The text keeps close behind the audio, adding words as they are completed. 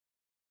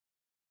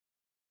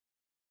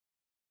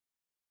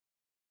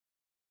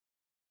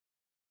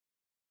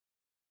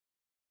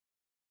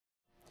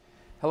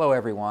Hello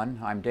everyone,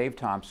 I'm Dave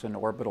Thompson,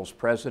 Orbital's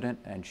President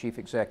and Chief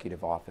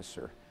Executive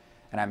Officer,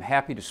 and I'm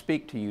happy to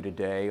speak to you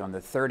today on the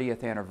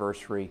 30th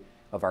anniversary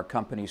of our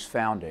company's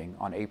founding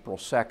on April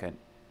 2nd,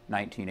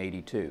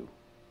 1982.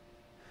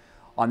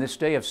 On this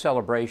day of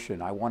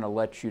celebration, I want to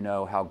let you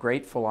know how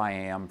grateful I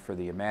am for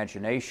the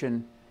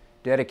imagination,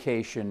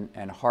 dedication,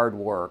 and hard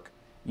work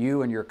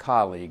you and your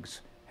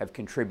colleagues have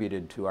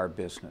contributed to our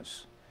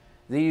business.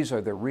 These are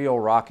the real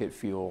rocket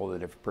fuel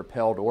that have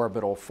propelled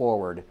Orbital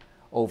forward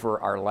over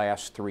our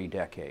last 3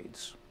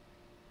 decades.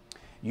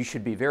 You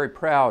should be very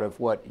proud of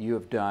what you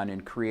have done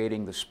in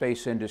creating the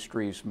space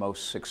industry's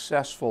most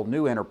successful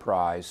new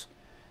enterprise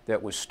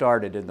that was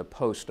started in the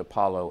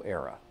post-Apollo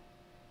era.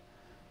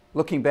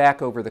 Looking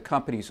back over the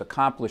company's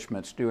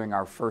accomplishments during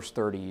our first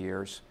 30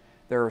 years,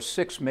 there are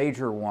 6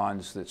 major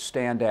ones that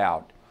stand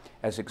out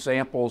as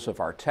examples of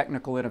our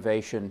technical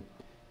innovation,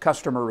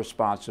 customer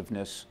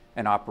responsiveness,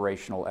 and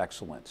operational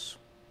excellence.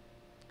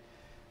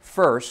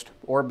 First,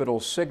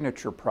 Orbital's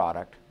signature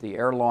product, the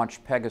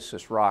air-launched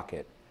Pegasus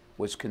rocket,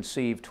 was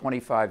conceived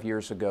 25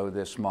 years ago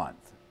this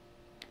month.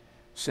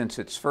 Since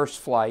its first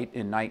flight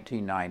in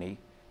 1990,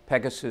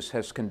 Pegasus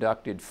has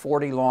conducted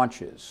 40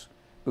 launches,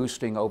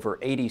 boosting over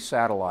 80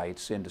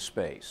 satellites into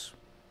space.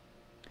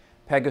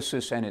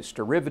 Pegasus and its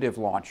derivative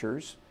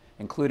launchers,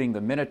 including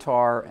the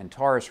Minotaur and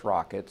Taurus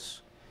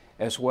rockets,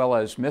 as well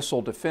as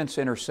missile defense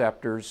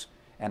interceptors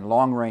and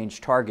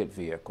long-range target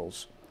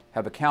vehicles,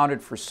 have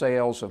accounted for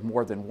sales of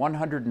more than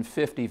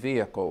 150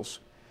 vehicles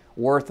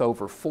worth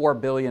over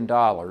 $4 billion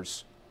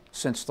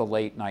since the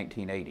late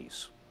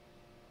 1980s.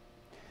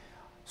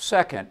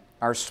 Second,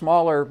 our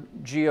smaller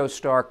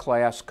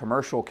Geostar-class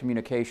commercial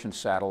communication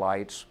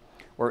satellites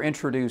were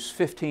introduced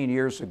 15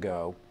 years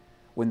ago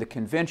when the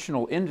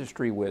conventional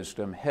industry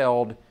wisdom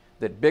held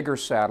that bigger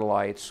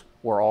satellites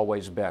were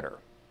always better.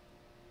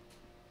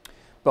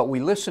 But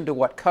we listened to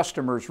what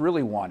customers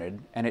really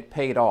wanted, and it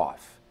paid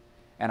off.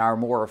 And our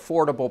more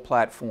affordable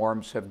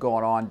platforms have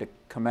gone on to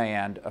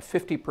command a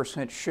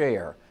 50%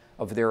 share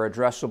of their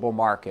addressable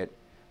market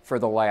for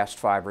the last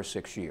 5 or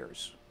 6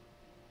 years.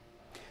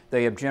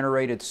 They have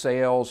generated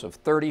sales of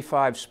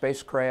 35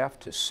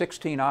 spacecraft to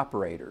 16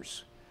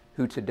 operators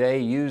who today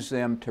use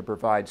them to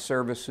provide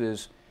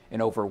services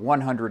in over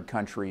 100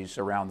 countries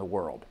around the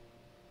world.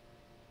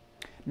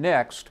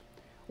 Next,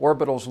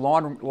 Orbital's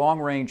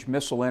long-range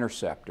missile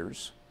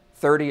interceptors,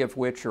 30 of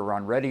which are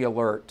on ready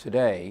alert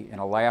today in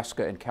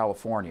Alaska and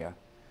California,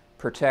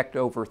 protect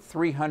over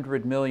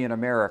 300 million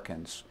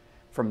Americans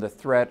from the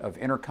threat of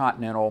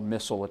intercontinental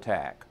missile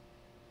attack.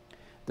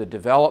 The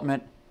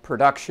development,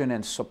 production,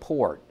 and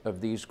support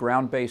of these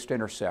ground-based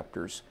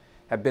interceptors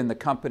have been the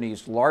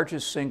company's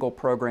largest single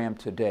program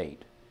to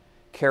date,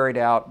 carried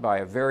out by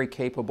a very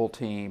capable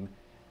team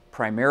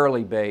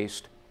primarily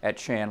based at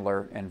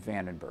Chandler and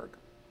Vandenberg.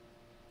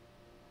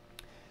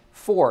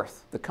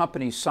 Fourth, the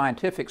company's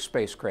scientific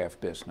spacecraft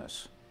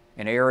business,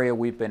 an area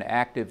we've been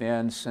active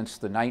in since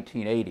the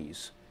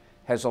 1980s,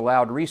 has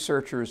allowed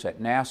researchers at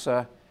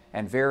NASA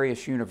and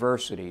various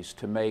universities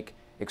to make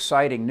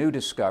exciting new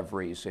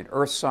discoveries in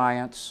earth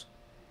science,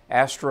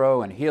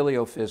 astro and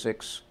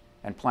heliophysics,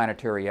 and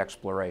planetary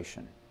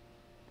exploration.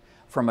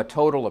 From a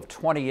total of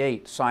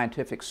 28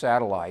 scientific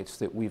satellites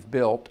that we've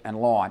built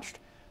and launched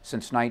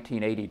since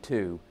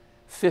 1982,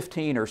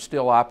 15 are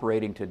still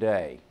operating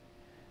today.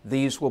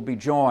 These will be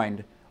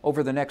joined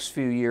over the next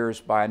few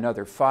years by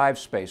another 5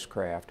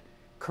 spacecraft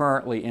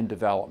currently in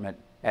development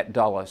at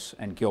Dulles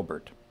and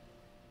Gilbert.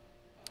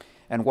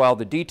 And while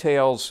the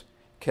details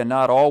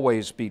cannot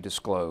always be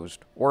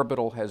disclosed,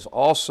 Orbital has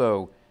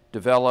also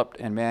developed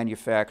and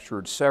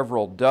manufactured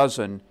several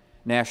dozen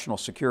national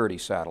security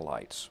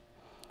satellites.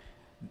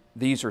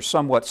 These are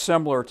somewhat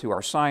similar to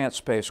our science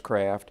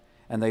spacecraft,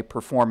 and they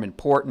perform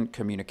important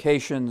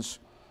communications,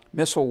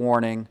 missile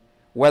warning,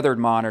 weather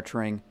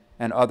monitoring,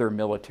 and other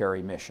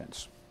military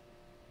missions.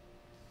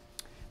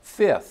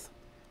 Fifth,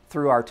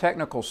 through our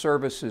technical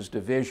services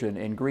division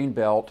in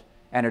Greenbelt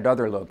and at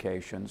other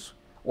locations,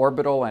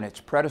 Orbital and its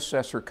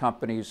predecessor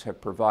companies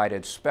have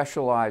provided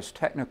specialized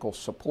technical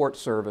support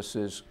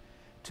services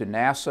to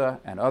NASA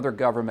and other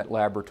government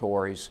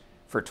laboratories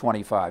for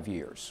 25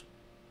 years.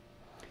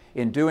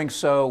 In doing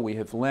so, we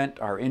have lent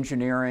our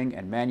engineering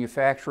and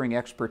manufacturing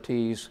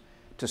expertise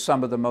to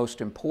some of the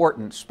most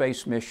important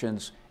space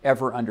missions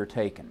ever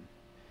undertaken.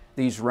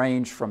 These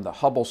range from the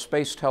Hubble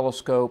Space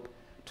Telescope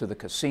to the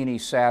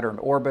Cassini-Saturn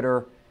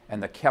Orbiter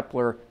and the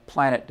Kepler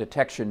Planet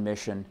Detection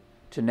Mission,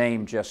 to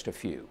name just a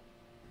few.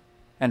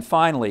 And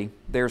finally,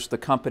 there's the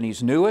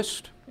company's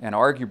newest and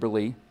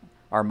arguably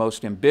our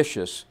most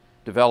ambitious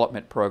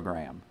development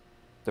program,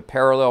 the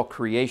parallel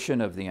creation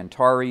of the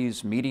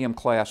Antares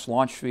medium-class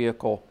launch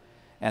vehicle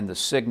and the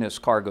Cygnus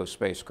cargo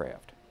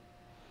spacecraft.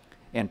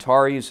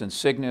 Antares and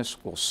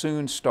Cygnus will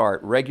soon start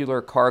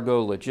regular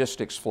cargo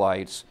logistics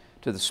flights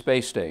to the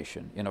space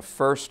station in a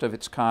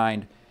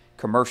first-of-its-kind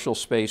commercial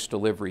space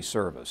delivery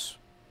service.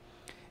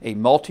 A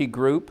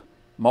multi-group,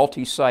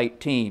 multi-site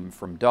team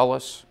from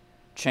Dulles,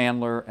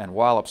 Chandler, and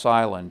Wallops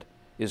Island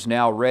is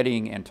now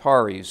readying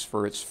Antares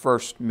for its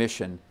first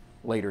mission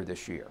later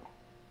this year.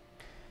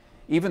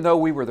 Even though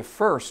we were the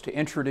first to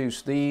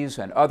introduce these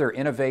and other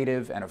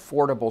innovative and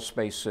affordable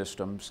space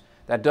systems,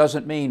 that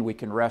doesn't mean we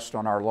can rest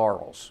on our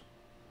laurels.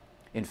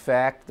 In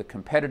fact, the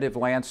competitive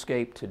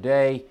landscape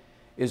today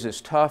is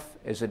as tough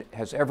as it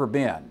has ever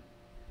been.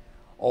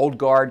 Old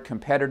guard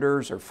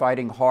competitors are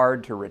fighting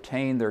hard to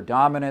retain their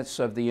dominance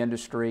of the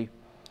industry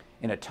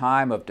in a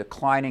time of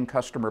declining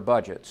customer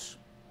budgets,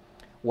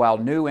 while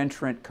new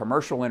entrant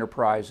commercial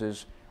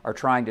enterprises are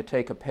trying to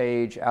take a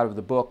page out of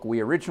the book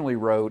we originally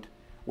wrote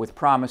with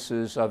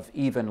promises of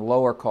even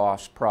lower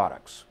cost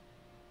products.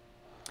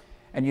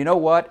 And you know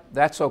what?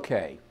 That's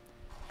okay.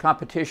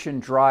 Competition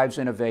drives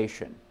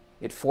innovation.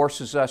 It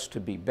forces us to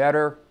be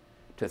better,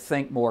 to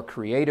think more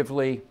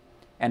creatively,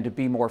 and to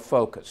be more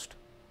focused,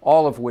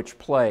 all of which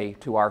play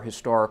to our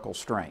historical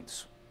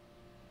strengths.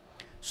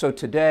 So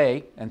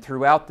today, and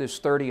throughout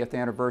this 30th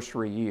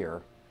anniversary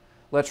year,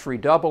 let's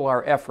redouble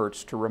our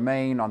efforts to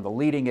remain on the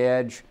leading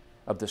edge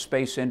of the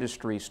space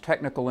industry's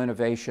technical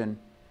innovation,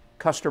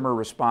 customer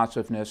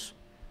responsiveness,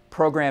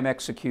 program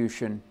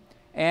execution,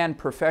 and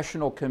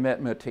professional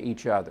commitment to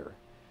each other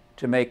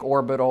to make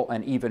Orbital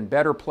an even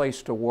better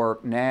place to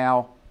work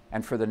now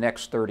and for the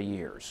next 30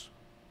 years.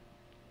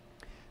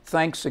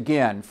 Thanks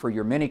again for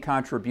your many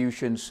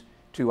contributions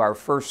to our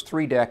first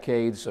 3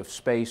 decades of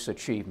space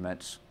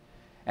achievements,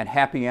 and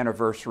happy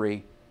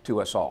anniversary to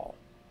us all.